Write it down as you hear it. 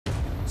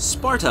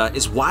Sparta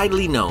is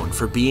widely known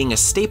for being a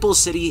staple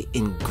city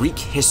in Greek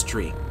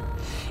history.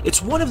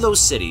 It's one of those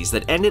cities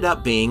that ended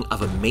up being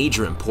of a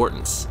major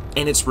importance,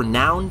 and it's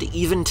renowned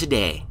even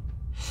today.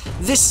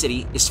 This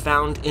city is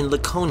found in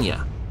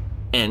Laconia,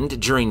 and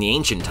during the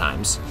ancient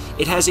times,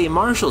 it has a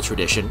martial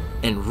tradition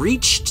and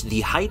reached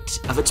the height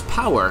of its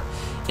power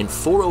in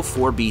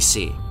 404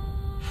 BC.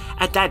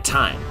 At that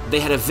time, they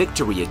had a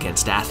victory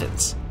against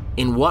Athens,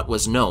 in what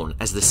was known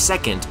as the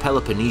Second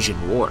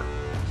Peloponnesian War.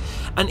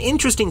 An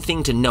interesting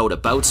thing to note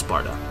about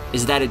Sparta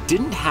is that it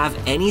didn't have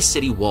any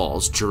city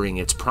walls during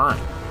its prime.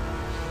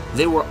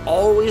 They were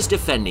always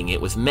defending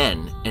it with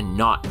men and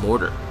not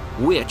mortar,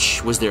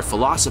 which was their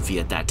philosophy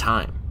at that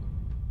time.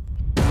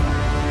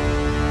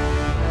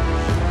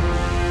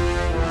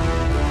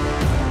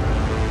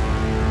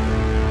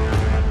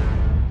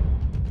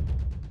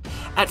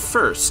 At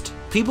first,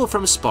 people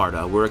from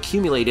Sparta were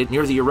accumulated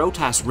near the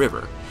Eurotas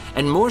River,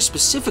 and more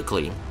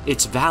specifically,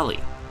 its valley.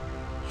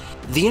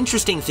 The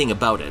interesting thing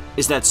about it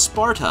is that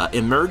Sparta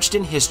emerged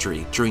in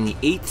history during the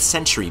 8th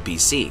century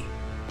BC.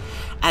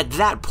 At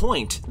that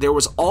point, there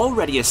was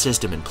already a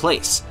system in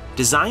place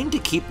designed to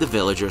keep the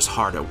villagers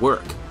hard at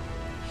work.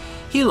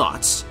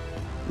 Helots,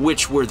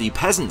 which were the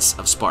peasants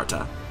of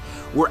Sparta,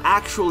 were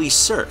actually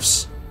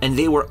serfs, and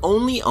they were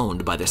only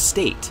owned by the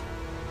state.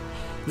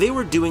 They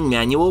were doing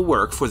manual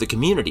work for the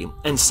community,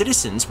 and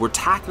citizens were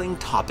tackling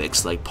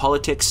topics like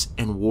politics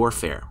and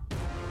warfare.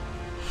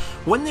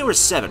 When they were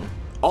 7,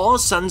 all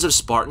sons of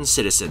Spartan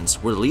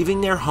citizens were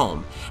leaving their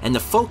home, and the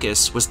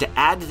focus was to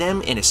add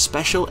them in a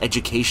special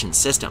education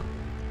system.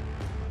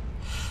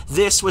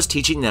 This was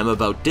teaching them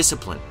about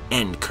discipline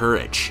and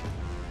courage.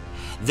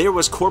 There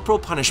was corporal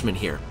punishment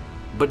here,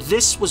 but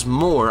this was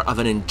more of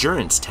an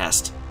endurance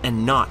test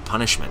and not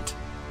punishment.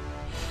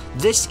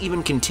 This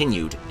even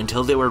continued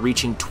until they were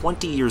reaching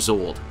 20 years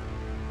old.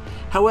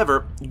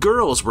 However,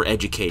 girls were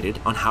educated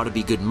on how to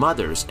be good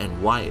mothers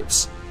and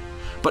wives.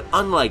 But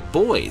unlike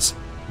boys,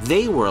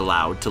 they were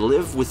allowed to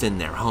live within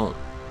their home.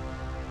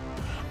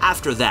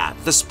 After that,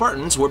 the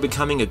Spartans were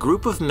becoming a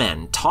group of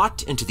men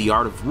taught into the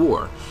art of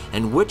war,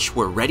 and which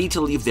were ready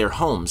to leave their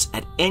homes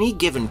at any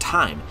given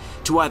time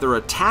to either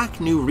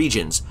attack new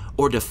regions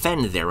or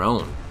defend their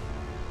own.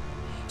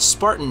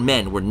 Spartan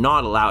men were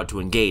not allowed to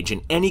engage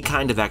in any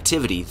kind of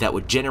activity that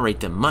would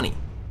generate them money.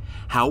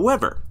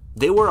 However,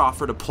 they were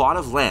offered a plot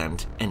of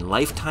land and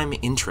lifetime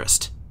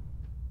interest.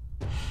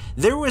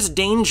 There was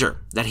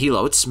danger that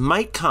Helots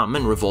might come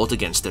and revolt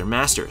against their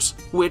masters,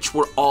 which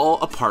were all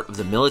a part of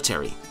the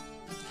military.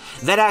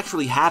 That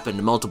actually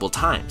happened multiple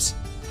times,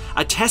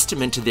 a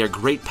testament to their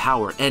great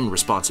power and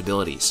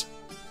responsibilities.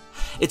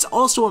 It's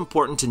also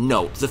important to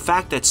note the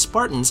fact that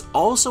Spartans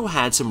also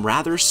had some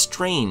rather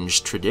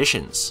strange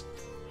traditions.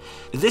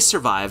 This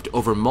survived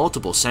over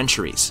multiple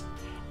centuries,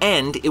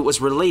 and it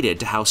was related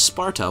to how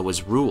Sparta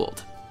was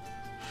ruled.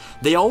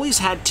 They always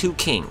had 2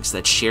 kings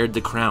that shared the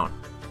crown.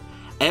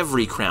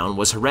 Every crown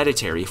was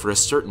hereditary for a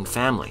certain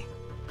family.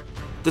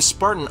 The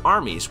Spartan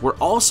armies were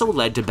also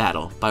led to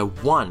battle by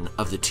one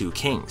of the 2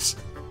 kings.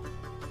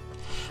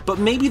 But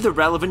maybe the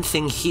relevant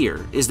thing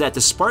here is that the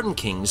Spartan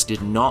kings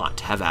did not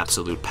have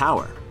absolute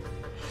power.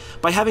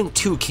 By having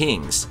 2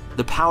 kings,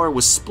 the power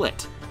was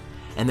split,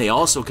 and they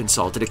also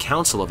consulted a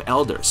council of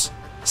elders,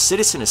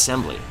 citizen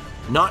assembly,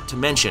 not to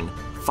mention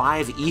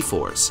 5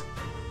 ephors.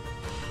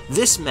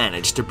 This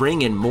managed to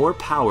bring in more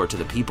power to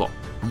the people,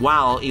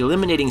 while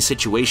eliminating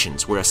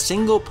situations where a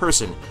single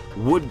person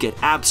would get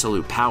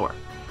absolute power,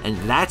 and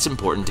that's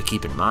important to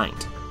keep in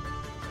mind.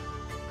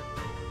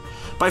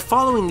 By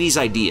following these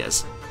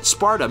ideas,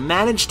 Sparta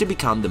managed to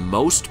become the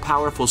most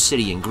powerful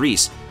city in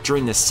Greece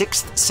during the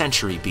 6th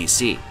century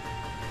BC.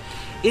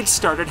 It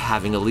started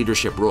having a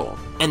leadership role,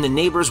 and the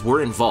neighbors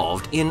were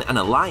involved in an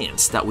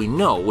alliance that we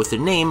know with the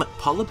name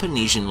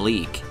Peloponnesian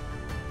League.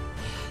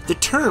 The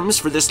terms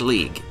for this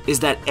league is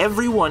that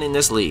everyone in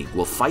this league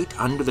will fight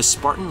under the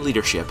Spartan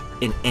leadership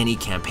in any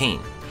campaign,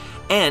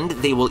 and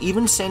they will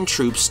even send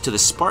troops to the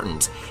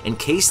Spartans in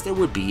case there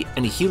would be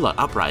an Helot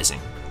uprising,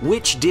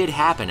 which did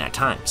happen at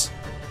times.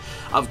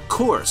 Of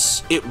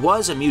course, it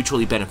was a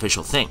mutually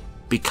beneficial thing,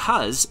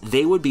 because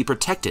they would be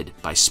protected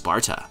by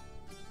Sparta.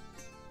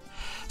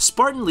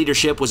 Spartan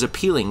leadership was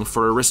appealing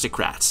for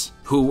aristocrats,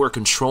 who were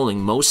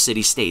controlling most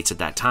city-states at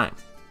that time.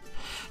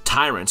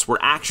 Tyrants were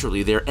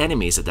actually their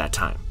enemies at that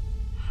time.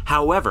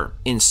 However,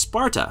 in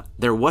Sparta,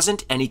 there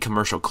wasn't any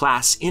commercial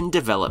class in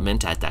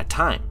development at that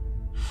time.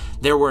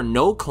 There were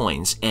no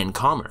coins and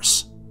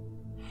commerce.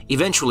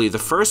 Eventually, the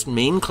first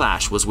main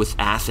clash was with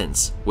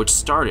Athens, which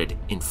started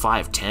in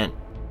 510.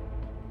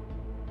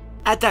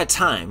 At that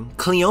time,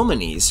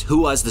 Cleomenes,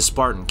 who was the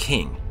Spartan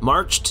king,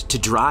 marched to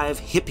drive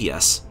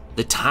Hippias,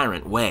 the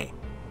tyrant, away.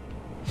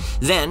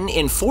 Then,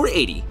 in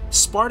 480,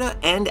 Sparta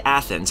and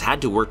Athens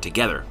had to work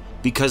together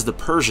because the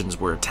Persians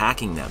were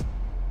attacking them.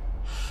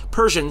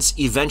 Persians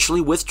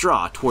eventually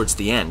withdraw towards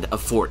the end of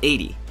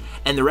 480,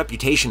 and the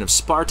reputation of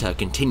Sparta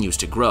continues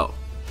to grow,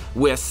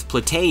 with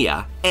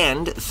Plataea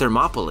and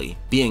Thermopylae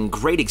being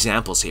great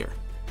examples here.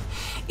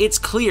 It's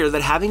clear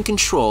that having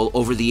control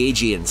over the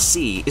Aegean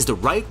Sea is the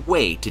right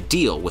way to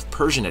deal with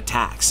Persian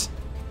attacks.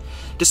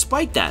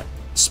 Despite that,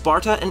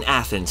 Sparta and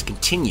Athens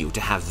continue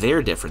to have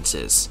their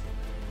differences.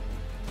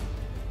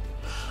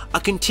 A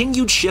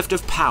continued shift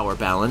of power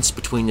balance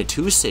between the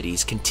two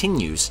cities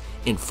continues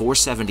in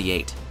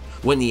 478,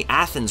 when the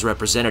Athens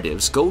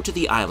representatives go to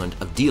the island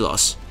of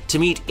Delos to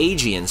meet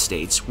Aegean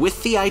states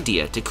with the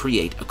idea to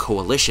create a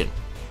coalition,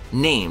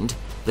 named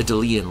the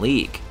Delian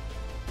League.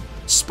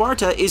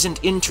 Sparta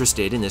isn't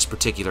interested in this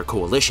particular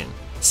coalition,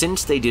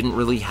 since they didn't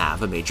really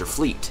have a major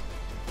fleet,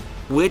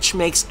 which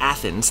makes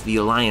Athens the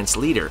alliance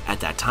leader at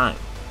that time.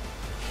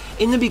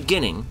 In the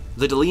beginning,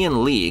 the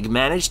Delian League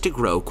managed to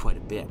grow quite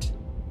a bit.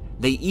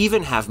 They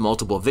even have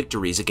multiple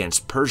victories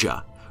against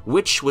Persia,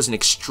 which was an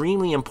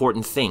extremely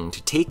important thing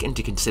to take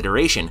into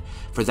consideration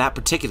for that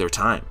particular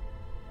time.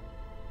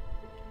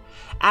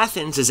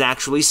 Athens is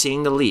actually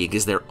seeing the League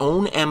as their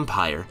own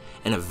empire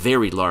and a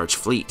very large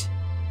fleet.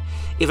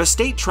 If a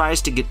state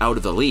tries to get out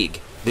of the League,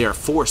 they are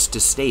forced to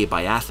stay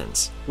by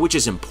Athens, which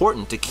is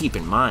important to keep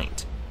in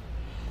mind.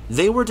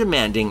 They were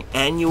demanding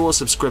annual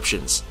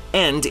subscriptions,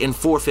 and in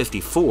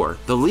 454,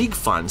 the League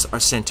funds are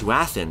sent to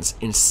Athens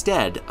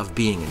instead of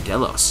being in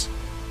Delos.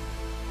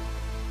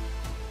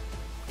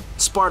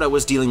 Sparta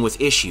was dealing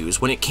with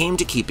issues when it came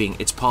to keeping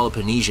its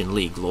Peloponnesian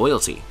League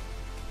loyalty.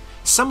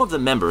 Some of the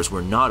members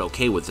were not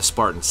okay with the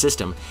Spartan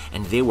system,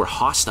 and they were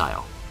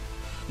hostile.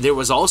 There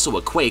was also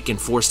a quake in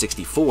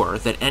 464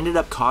 that ended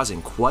up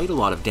causing quite a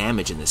lot of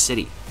damage in the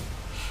city.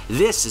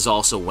 This is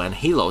also when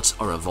Helots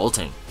are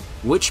revolting,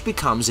 which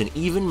becomes an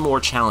even more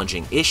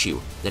challenging issue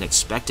than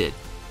expected.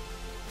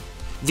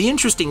 The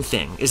interesting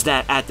thing is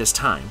that at this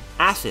time,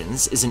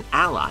 Athens is an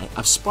ally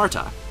of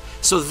Sparta,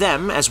 so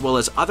them as well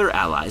as other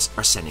allies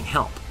are sending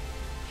help.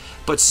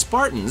 But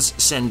Spartans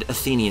send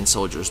Athenian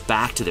soldiers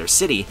back to their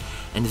city,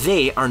 and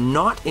they are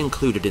not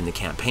included in the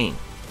campaign.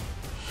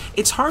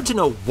 It's hard to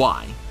know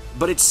why,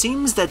 but it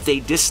seems that they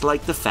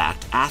disliked the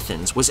fact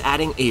Athens was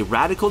adding a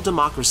radical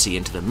democracy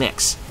into the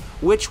mix,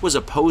 which was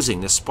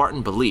opposing the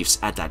Spartan beliefs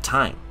at that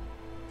time.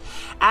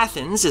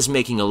 Athens is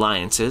making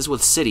alliances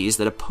with cities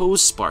that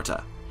oppose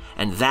Sparta,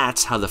 and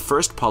that's how the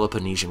First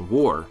Peloponnesian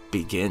War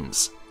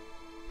begins.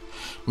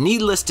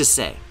 Needless to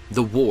say,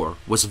 the war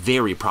was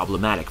very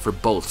problematic for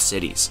both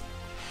cities.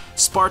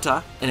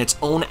 Sparta and its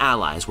own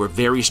allies were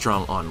very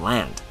strong on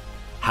land.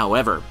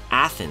 However,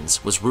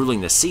 Athens was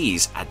ruling the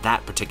seas at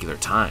that particular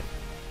time.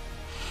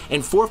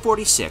 In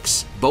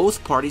 446,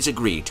 both parties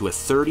agreed to a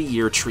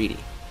 30-year treaty,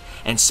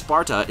 and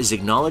Sparta is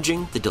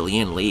acknowledging the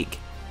Delian League.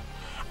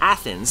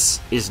 Athens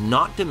is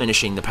not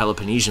diminishing the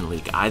Peloponnesian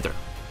League either.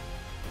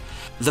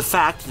 The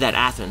fact that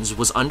Athens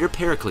was under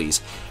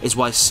Pericles is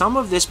why some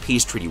of this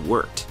peace treaty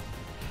worked.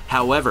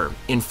 However,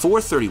 in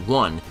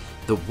 431,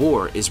 the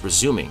war is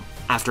resuming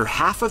after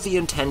half of the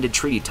intended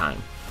treaty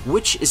time,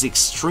 which is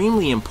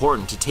extremely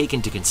important to take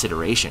into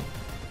consideration.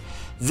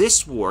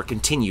 This war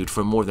continued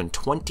for more than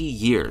 20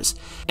 years,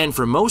 and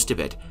for most of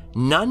it,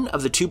 none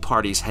of the two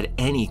parties had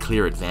any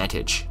clear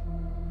advantage.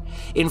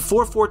 In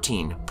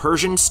 414,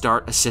 Persians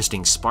start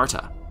assisting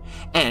Sparta,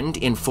 and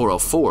in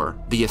 404,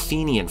 the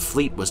Athenian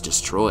fleet was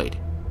destroyed.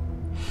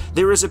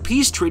 There is a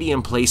peace treaty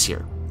in place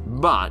here,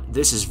 but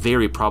this is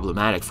very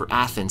problematic for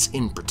Athens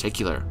in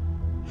particular.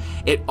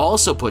 It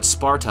also puts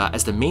Sparta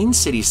as the main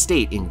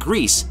city-state in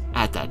Greece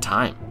at that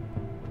time.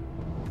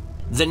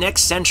 The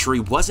next century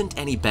wasn't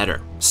any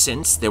better,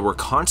 since there were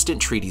constant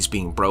treaties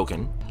being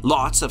broken,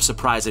 lots of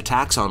surprise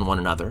attacks on one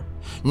another,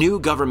 new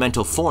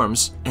governmental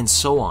forms, and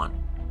so on.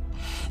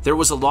 There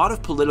was a lot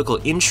of political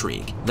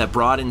intrigue that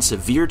brought in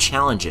severe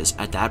challenges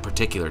at that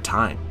particular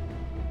time.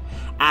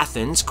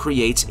 Athens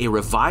creates a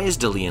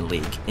revised Delian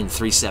League in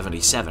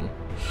 377,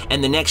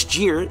 and the next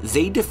year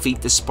they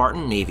defeat the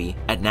Spartan navy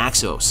at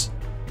Naxos.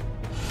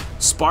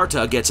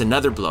 Sparta gets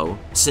another blow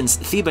since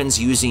Thebans,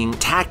 using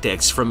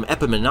tactics from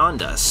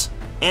Epaminondas,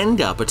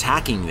 end up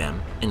attacking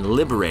them and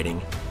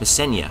liberating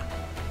Messenia.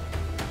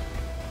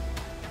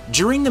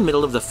 During the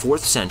middle of the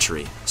 4th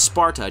century,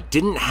 Sparta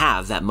didn't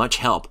have that much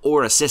help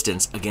or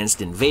assistance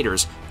against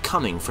invaders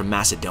coming from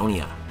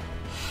Macedonia.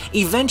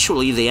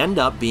 Eventually, they end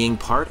up being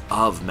part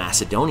of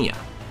Macedonia.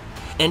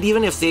 And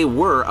even if they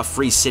were a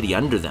free city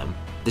under them,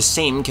 the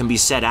same can be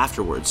said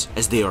afterwards,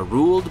 as they are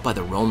ruled by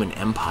the Roman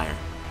Empire.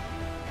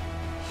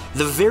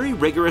 The very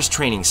rigorous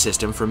training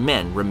system for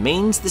men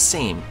remains the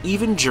same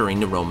even during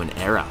the Roman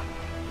era.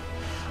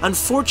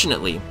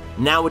 Unfortunately,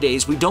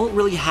 nowadays we don't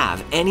really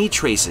have any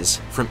traces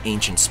from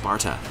ancient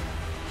Sparta.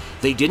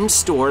 They didn't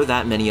store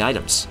that many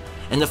items,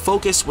 and the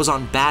focus was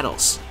on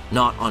battles,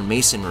 not on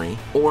masonry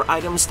or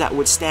items that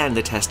would stand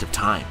the test of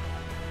time.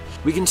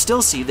 We can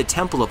still see the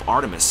Temple of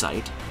Artemis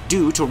site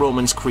due to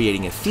Romans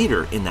creating a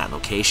theater in that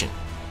location.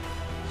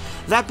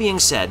 That being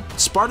said,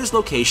 Sparta's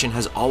location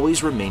has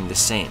always remained the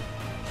same.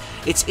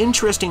 It's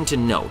interesting to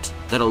note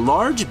that a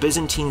large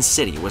Byzantine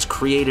city was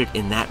created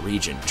in that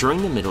region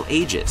during the Middle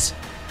Ages.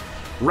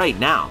 Right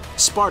now,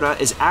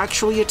 Sparta is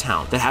actually a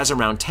town that has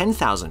around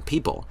 10,000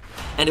 people,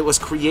 and it was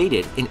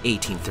created in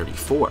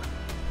 1834.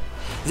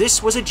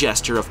 This was a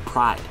gesture of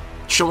pride,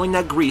 showing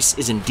that Greece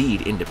is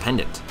indeed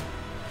independent.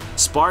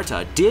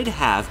 Sparta did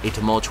have a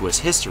tumultuous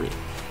history,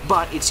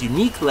 but its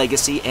unique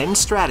legacy and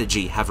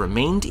strategy have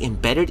remained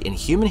embedded in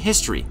human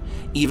history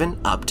even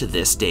up to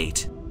this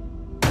date.